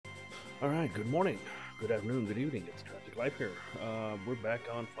All right, good morning, good afternoon, good evening. It's Tragic Life here. We're back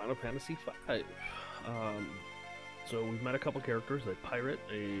on Final Fantasy V. Um, so we've met a couple characters: a pirate,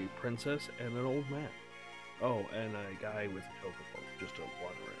 a princess, and an old man. Oh, and a guy with a chocobo, just a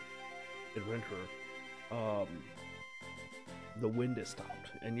wandering adventurer. Um, the wind has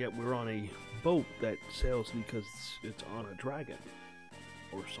stopped, and yet we're on a boat that sails because it's on a dragon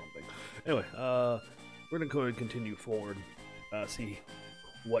or something. Anyway, we're gonna go ahead and continue forward. See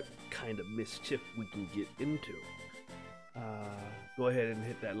what kind of mischief we can get into. Go ahead and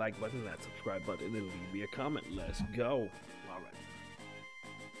hit that like button, that subscribe button, and leave me a comment. Let's go. All right.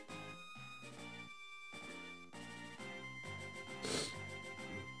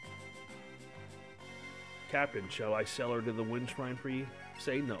 Captain, shall I sell her to the wind shrine for you?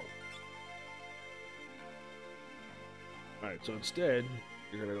 Say no. Alright, so instead,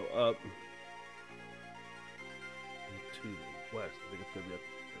 you're gonna go up to the west. I think it's gonna be up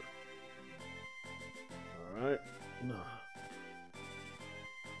here. Alright. No.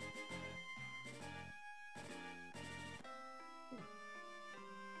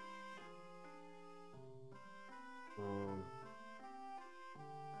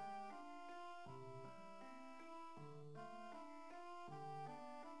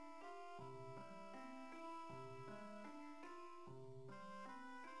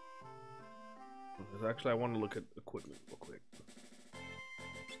 Because actually, I want to look at equipment real quick.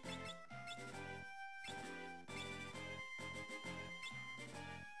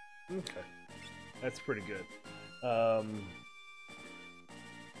 Okay, that's pretty good. Oh,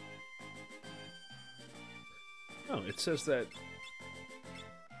 it says that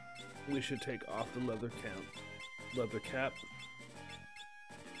we should take off the leather cap,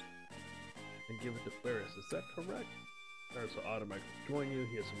 and give it to Claris. Is that correct? Claris will automatically join you.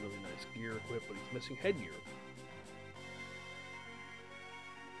 He has some really nice gear equipped, but he's missing headgear.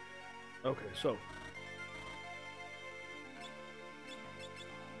 Okay, so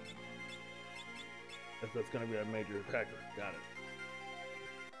that's going to be a major attacker. Got it.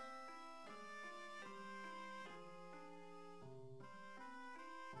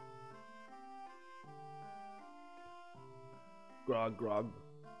 Grog.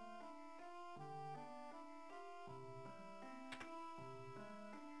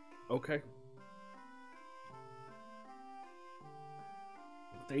 Okay.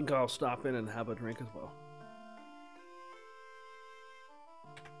 I think I'll stop in and have a drink as well.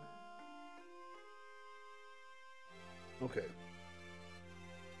 Okay.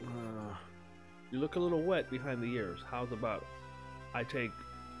 You look a little wet behind the ears. How's about I take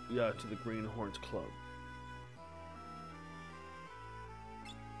you to the Greenhorns Club?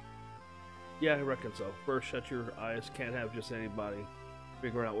 Yeah, I reckon so. First, shut your eyes. Can't have just anybody.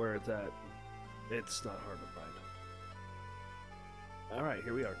 Figure out where it's at. It's not hard to find. Alright,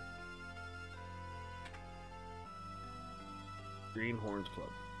 here we are. Greenhorns Club.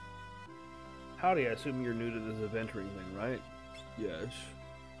 Howdy, I assume you're new to this adventuring thing, right? Yes.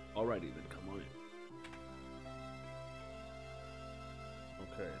 Alrighty then, come on in.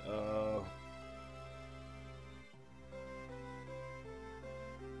 Okay,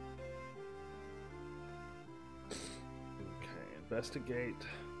 okay, investigate.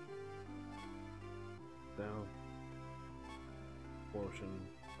 Down. Portion.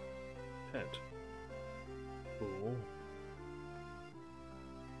 Tent. Cool.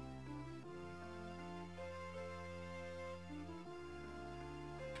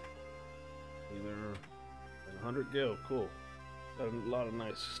 Either 100 gil, cool. Got a lot of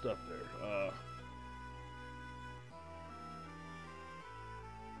nice stuff there.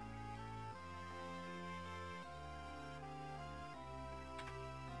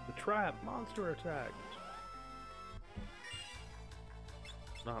 The trap, monster attack.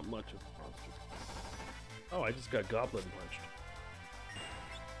 Not much of a monster. Oh, I just got goblin punched.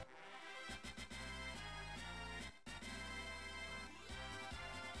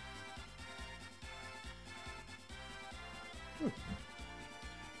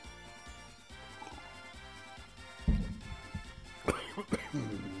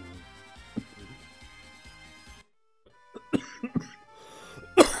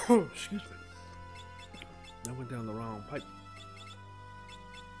 Excuse me. That went down the wrong pipe.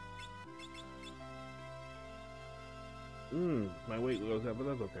 My weight goes up, but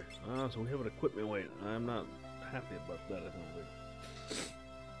that's okay. So we have an equipment weight. I'm not happy about that, I don't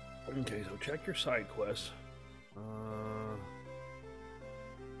think. Okay, so check your side quests.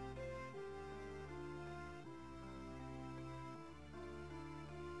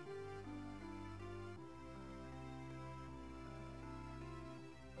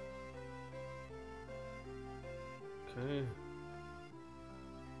 Okay.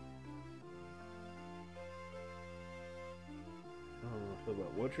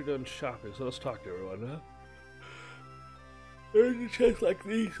 about once you're done shopping, so let's talk to everyone, huh? There's a chest like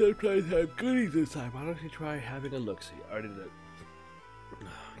these sometimes have goodies inside. Why don't you try having a look-see? I already did.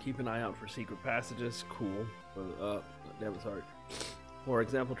 Keep an eye out for secret passages. Cool. Damn it, sorry. For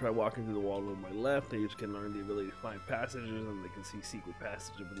example, try walking through the wall to my left. They can learn the ability to find passages, and they can see secret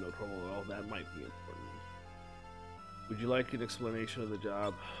passages with no trouble at all. That might be important. Would you like an explanation of the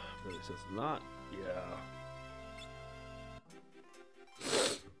job? Billy says not. Yeah.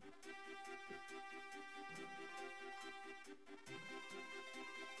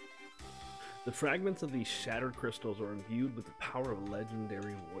 The fragments of these shattered crystals are imbued with the power of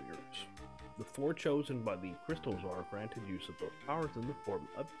legendary warriors. The 4 chosen by the crystals are granted use of those powers in the form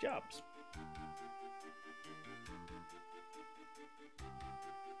of jobs.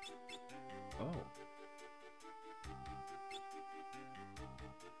 Oh.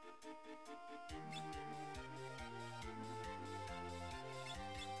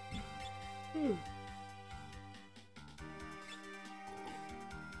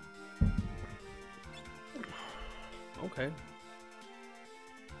 Okay.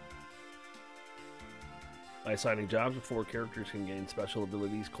 By assigning jobs, the 4 characters can gain special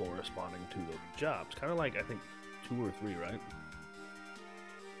abilities corresponding to those jobs. Kind of like, I think, 2 or 3, right?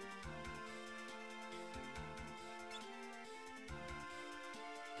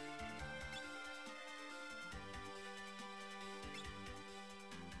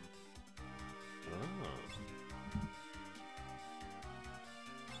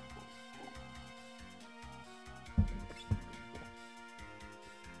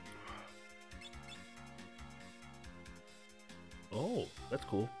 Oh, that's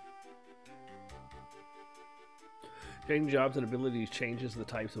cool. Changing jobs and abilities changes the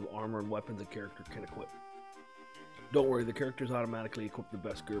types of armor and weapons a character can equip. Don't worry, the characters automatically equip the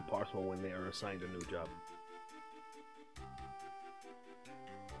best gear possible when they are assigned a new job.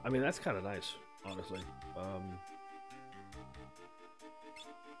 I mean, that's kind of nice, honestly.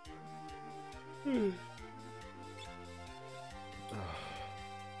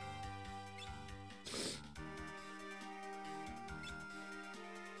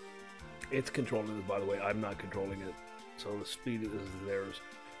 It's controlling this, by the way. I'm not controlling it, so the speed is theirs.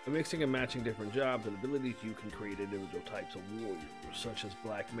 By mixing and matching different jobs and abilities, you can create individual types of warriors, such as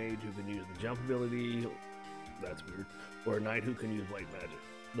Black Mage, who can use the jump ability. That's weird. Or a Knight who can use White Magic.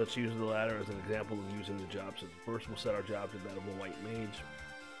 Let's use the latter as an example of using the jobs. So first, we'll set our job to that of a White Mage.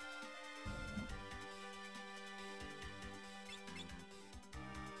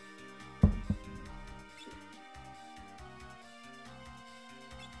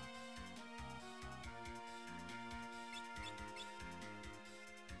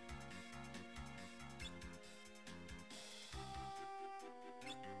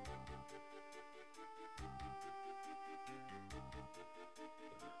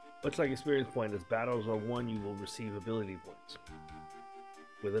 Much like experience point, as battles are won, you will receive ability points.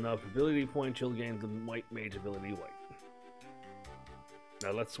 With enough ability points, you'll gain the White Mage ability White.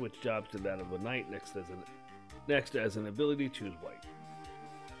 Now let's switch jobs to that of a Knight. Next, as an ability, choose White.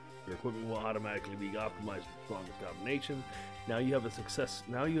 Your equipment will automatically be optimized with the strongest combination. Now you have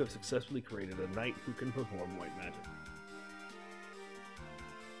successfully created a Knight who can perform White Magic.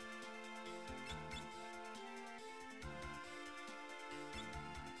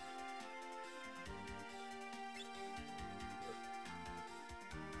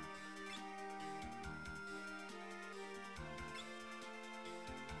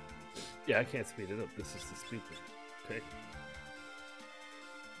 Yeah, I can't speed it up. This is the speed thing. Okay.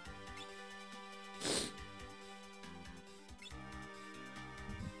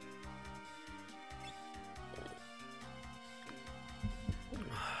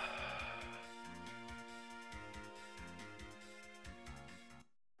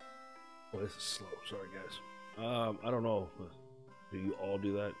 Oh, this is slow. Sorry, guys. I don't know. Do you all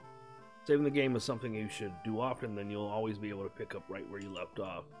do that? Saving the game is something you should do often, then you'll always be able to pick up right where you left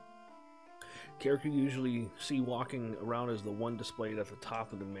off. Character you usually see walking around is the one displayed at the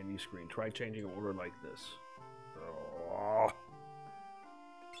top of the menu screen. Try changing order like this. Oh.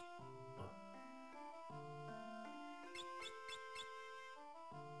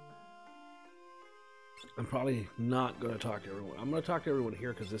 I'm probably not going to talk to everyone. I'm going to talk to everyone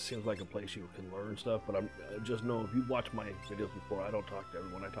here because this seems like a place you can learn stuff, but just know if you've watched my videos before, I don't talk to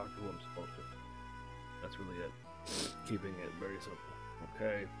everyone. I talk to who I'm supposed to. That's really it. Keeping it very simple.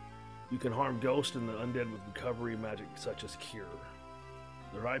 Okay. You can harm ghosts and the undead with recovery magic such as cure.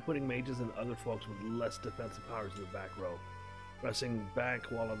 Try putting mages and other folks with less defensive powers in the back row. Pressing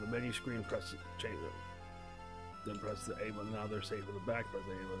back while on the menu screen, press change them. Then press the A button. Now they're safe in the back. Press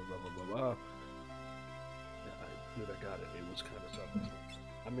the A button. Blah blah blah blah. dude, I got it. It was kind of something.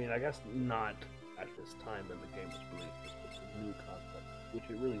 I mean, I guess not at this time that the game was released. This was a new concept, which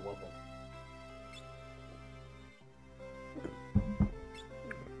it really wasn't.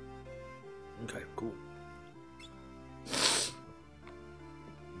 Okay, cool.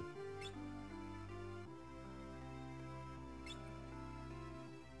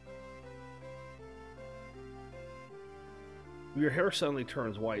 Your hair suddenly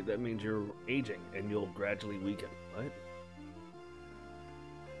turns white. That means you're aging and you'll gradually weaken. What?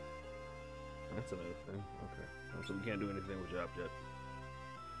 That's another thing. Okay. So we can't do anything with Job yet.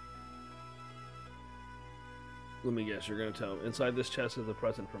 Let me guess, you're going to tell me. Inside this chest is a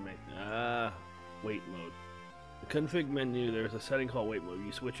present for me. Ah, wait mode. The config menu, there's a setting called wait mode.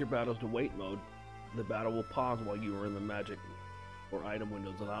 You switch your battles to wait mode. The battle will pause while you are in the magic or item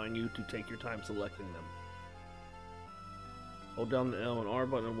windows, allowing you to take your time selecting them. Hold down the L and R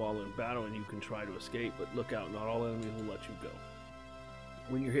button while in battle and you can try to escape, but look out, not all enemies will let you go.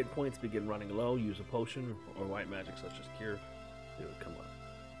 When your hit points begin running low, use a potion or white magic such as Cure. Dude, come on.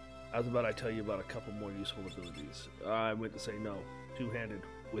 How's about I tell you about a couple more useful abilities? I meant to say no. Two-handed.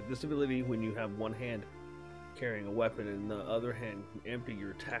 With this ability, when you have one hand carrying a weapon and the other hand empty,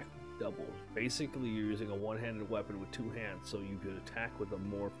 your attack doubles. Basically, you're using a one-handed weapon with two hands, so you could attack with a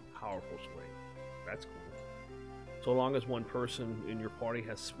more powerful swing. That's cool. So long as one person in your party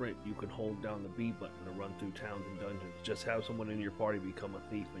has sprint, you can hold down the B button to run through towns and dungeons. Just have someone in your party become a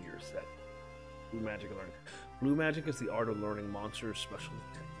thief when you're set. Blue magic learning. Blue magic is the art of learning monsters' special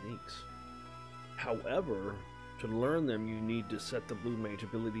techniques. However, to learn them, you need to set the blue mage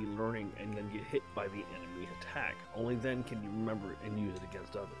ability learning and then get hit by the enemy attack. Only then can you remember it and use it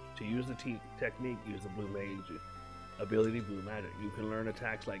against others. To use the technique, use the blue mage ability blue magic. You can learn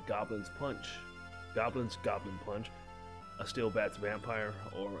attacks like Goblin's Goblin Punch, a Steel Bat's Vampire,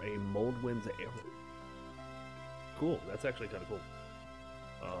 or a Moldwind's Arrow. Cool, that's actually kind of cool.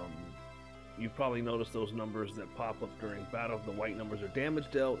 You've probably noticed those numbers that pop up during battle. The white numbers are damage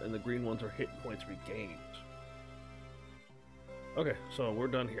dealt, and the green ones are hit points regained. Okay, so we're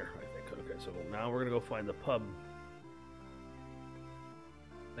done here, I think. Okay, so now we're gonna go find the pub.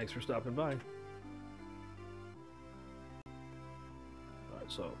 Thanks for stopping by. Alright,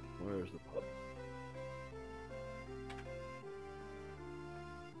 so where's the pub?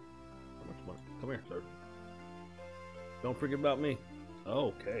 Come here, sir. Don't forget about me.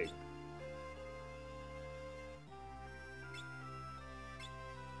 Okay.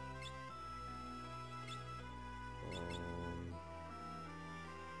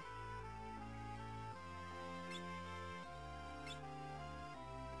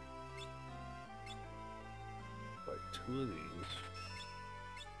 Like two of these.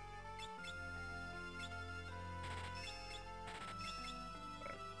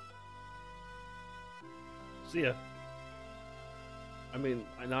 See ya. I mean,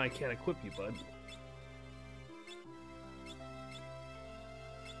 now I can't equip you, bud.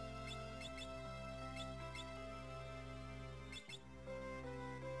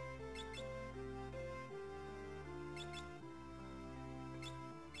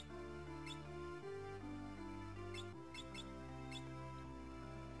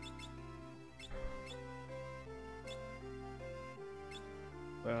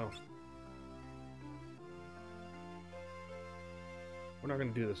 Well, we're not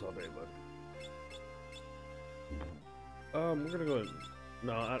gonna do this all day, bud. We're gonna go ahead.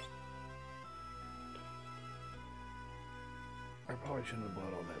 No, I probably shouldn't have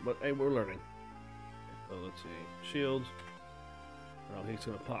bought all that, but hey, we're learning. So let's see. Shields. Oh, he's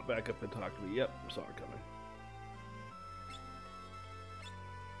gonna pop back up and talk to me. Yep, saw it coming.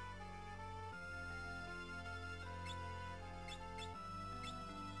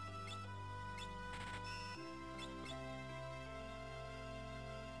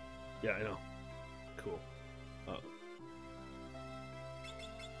 Yeah, I know. Cool.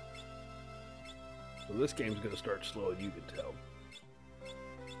 So this game's gonna start slow, you can tell.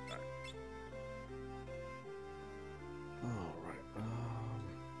 Alright.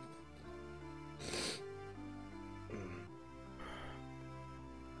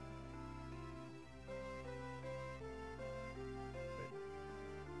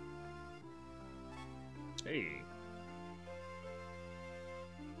 Hey.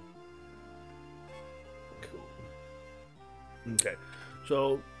 Okay,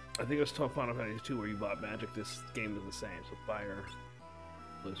 so I think it's tough Final Fantasy 2 where you bought magic. This game is the same. So fire,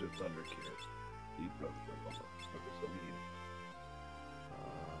 blizzard, thunder, cure, deep breath. Okay, so we need.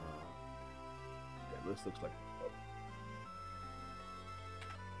 Yeah, this looks like.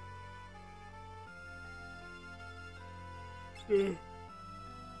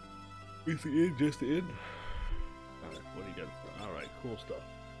 Is the end just the end? Alright, what do you got? Alright, cool stuff.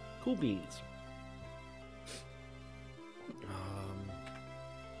 Cool beans.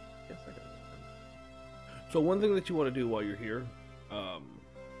 Yes, I got that. So one thing that you want to do while you're here, why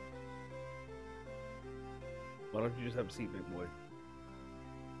don't you just have a seat, big boy?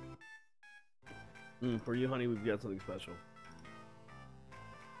 For you, honey, we've got something special.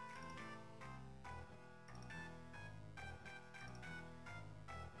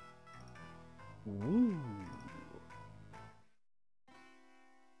 Woo!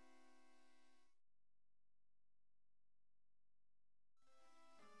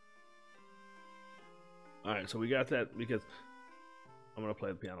 Alright, so we got that because I'm gonna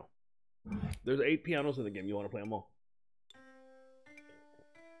play the piano. There's 8 pianos in the game. You want to play them all?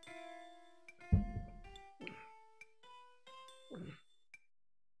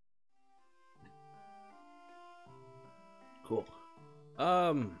 Cool.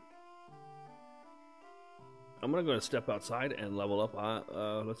 I'm gonna go step outside and level up.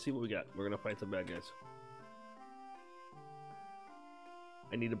 Let's see what we got. We're gonna fight some bad guys.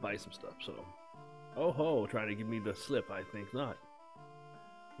 I need to buy some stuff, so. Oh ho, trying to give me the slip. I think not.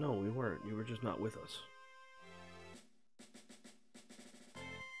 No, we weren't. You were just not with us.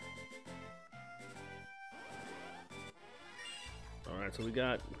 Alright, so we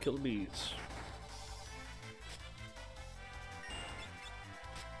got kill the bees.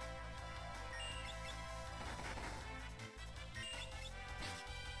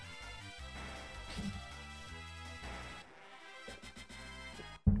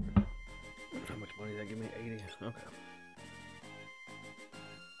 How much money did that give me? 80. Okay.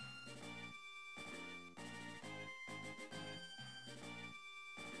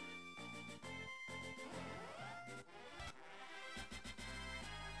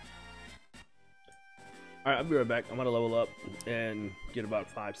 Alright, I'll be right back. I'm gonna level up and get about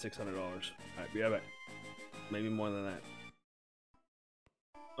 $500–600. Alright, be right back. Maybe more than that.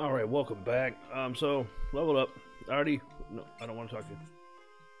 Alright, welcome back. So, leveled up. No, I don't want to talk to you.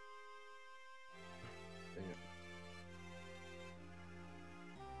 Dang it.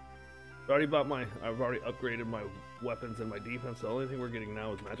 I've already upgraded my weapons and my defense. The only thing we're getting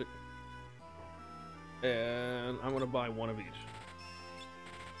now is magic. And I'm gonna buy one of each.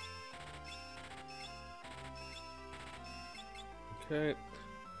 Okay.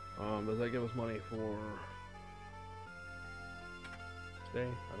 Does that give us money for today?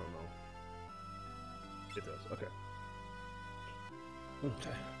 I don't know. It does. Okay.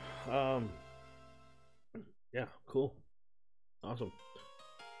 Okay. Yeah, cool. Awesome.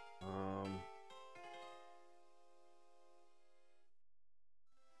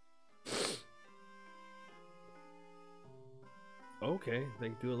 Okay, they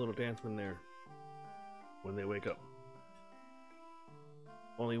do a little dance when they wake up.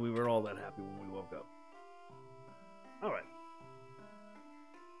 Only we were all that happy when we woke up. Alright.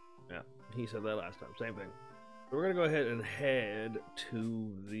 Yeah, he said that last time. Same thing. So we're gonna go ahead and head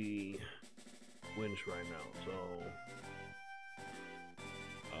to the wind shrine now. So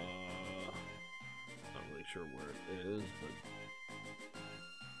not really sure where it is, but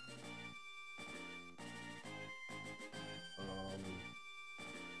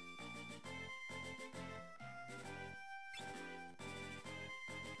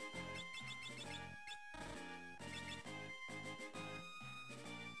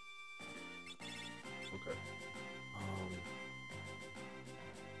okay.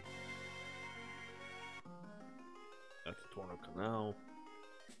 That's the Torno Canal.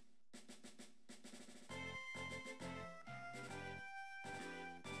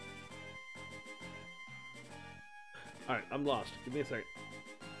 Alright, I'm lost. Give me a second.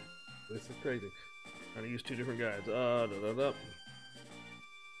 This is crazy. Trying to use 2 different guides. I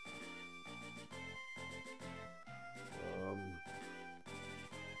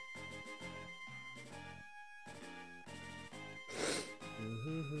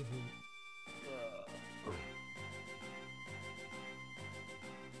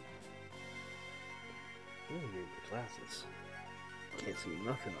need my glasses. Can't see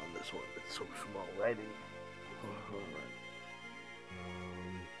nothing on this one. It's so small writing. Alright.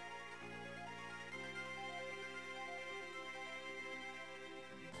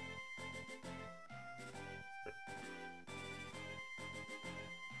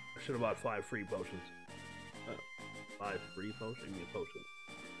 I should have bought 5 free potions. 5 free potions? Give me a potion.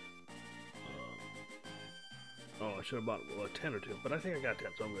 Oh, I should have bought 10 or 2, but I think I got 10,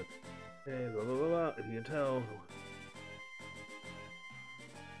 so I'm good. Hey, blah, blah, blah, blah. If you can tell,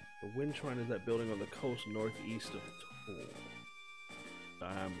 the wind shrine is that building on the coast northeast of Tule.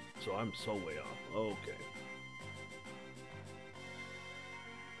 So I'm so way off. Okay.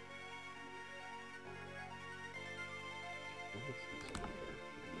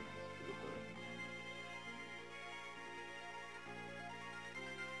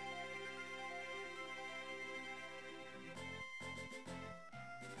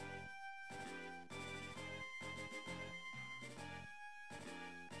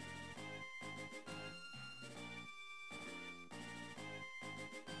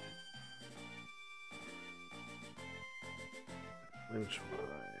 Western Shrine.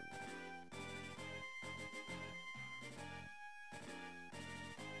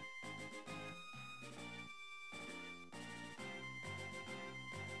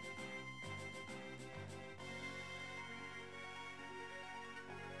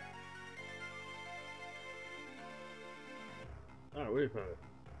 Alright, wait a minute.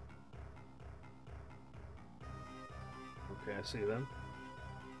 Okay, I see them.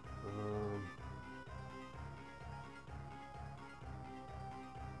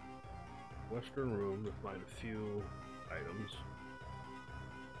 Western room to find a few items.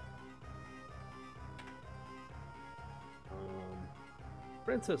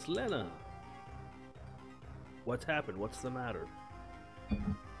 Princess Lena! What's happened? What's the matter?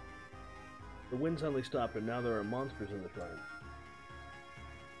 The wind suddenly stopped and now there are monsters in the shrine.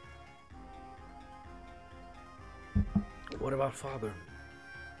 What about father?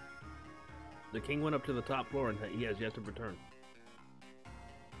 The king went up to the top floor and he has yet to return.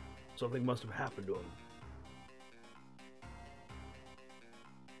 Something must have happened to him.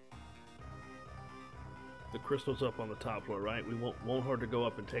 The crystal's up on the top floor, right? We won't hard to go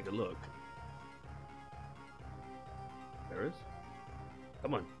up and take a look. There is?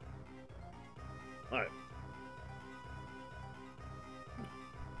 Come on. Alright.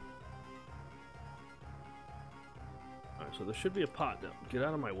 Alright, so there should be a pot down. Get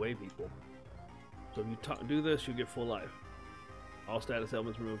out of my way, people. So if you do this, you get full life. All status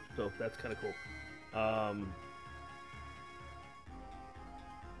elements removed, so that's kind of cool.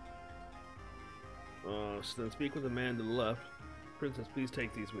 So then speak with the man to the left. Princess, please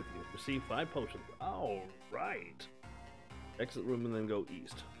take these with you. Receive 5 potions. All right. Exit room and then go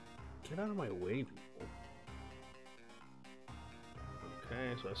east. Get out of my way, people.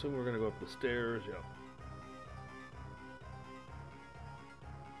 Okay, so I assume we're gonna go up the stairs. Yeah.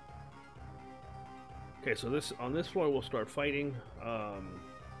 Okay, so on this floor we'll start fighting.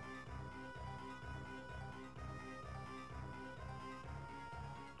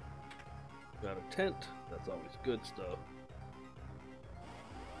 Got a tent. That's always good stuff.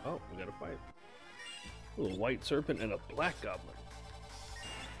 Oh, we got a fight. A little white serpent and a black goblin.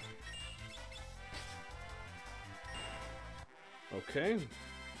 Okay.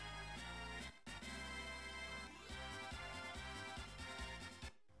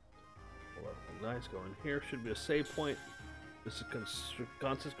 Nice, going here. Should be a save point. This is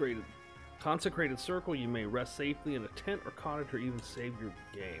consecrated circle. You may rest safely in a tent or cottage or even save your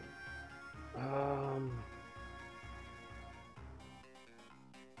game.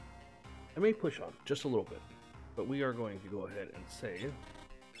 I may push on just a little bit, but we are going to go ahead and save.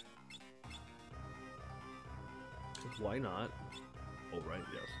 Why not? Oh, right,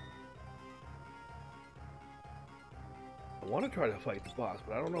 yes. I want to try to fight the boss,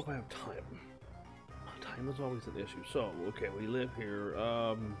 but I don't know if I have time. Time is always an issue. So, okay, we live here.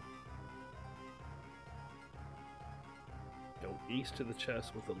 Go east to the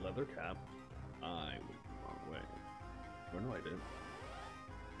chest with a leather cap. I went the wrong way. Or no, I didn't.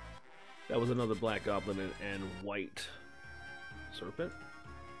 That was another black goblin and white serpent.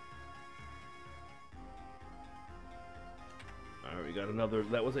 Alright, we got another.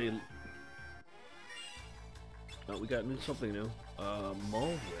 That was a. Oh, we got something new.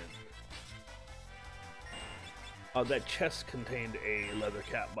 Mulwin. That chest contained a leather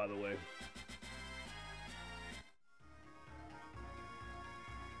cap, by the way.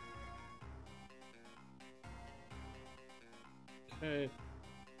 Okay.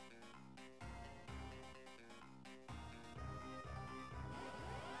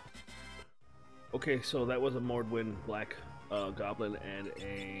 Okay, so that was a Mordwin black goblin and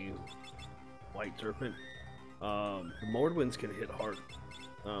a white serpent. The Mordwins can hit hard,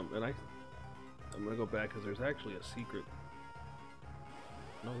 and I'm gonna go back because there's actually a secret.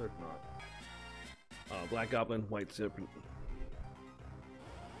 No, there's not. Black goblin, white serpent.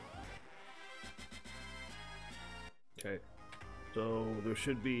 Okay, so there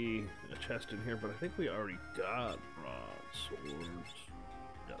should be a chest in here, but I think we already got broadswords.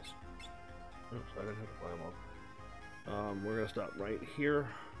 Yes. Oops, I didn't have to buy them all. We're gonna stop right here.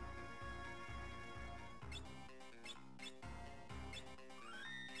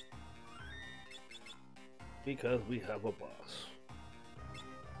 Because we have a boss.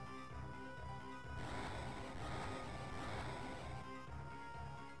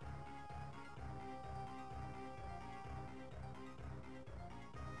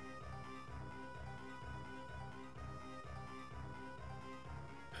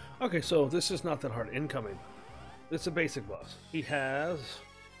 Okay, so this is not that hard. Incoming. It's a basic boss. He has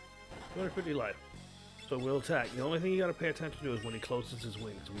 250 life. So we'll attack. The only thing you gotta pay attention to is when he closes his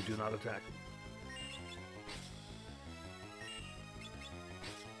wings. We do not attack him.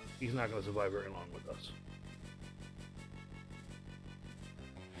 he's not going to survive very long with us.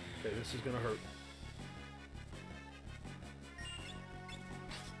 Okay, this is going to hurt.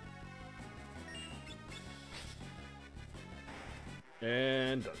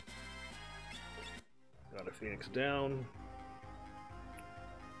 And done. Got a Phoenix down.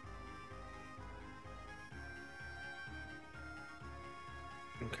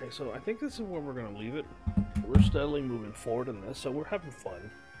 Okay, so I think this is where we're going to leave it. We're steadily moving forward in this, so we're having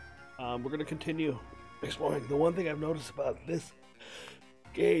fun. We're going to continue exploring. The one thing I've noticed about this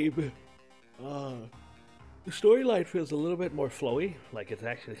game, the storyline feels a little bit more flowy. Like it's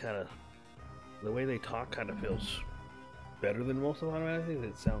actually kind of, the way they talk kind of feels better than most of Final Fantasy.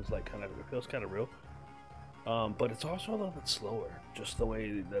 It sounds like it feels kind of real. But it's also a little bit slower, just the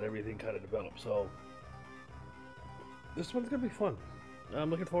way that everything kind of develops. So this one's gonna be fun. I'm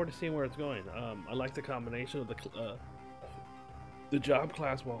looking forward to seeing where it's going. I like the combination of the job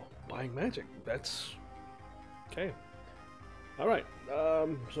class while buying magic. That's okay. All right.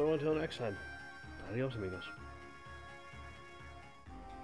 So until next time, adios, amigos.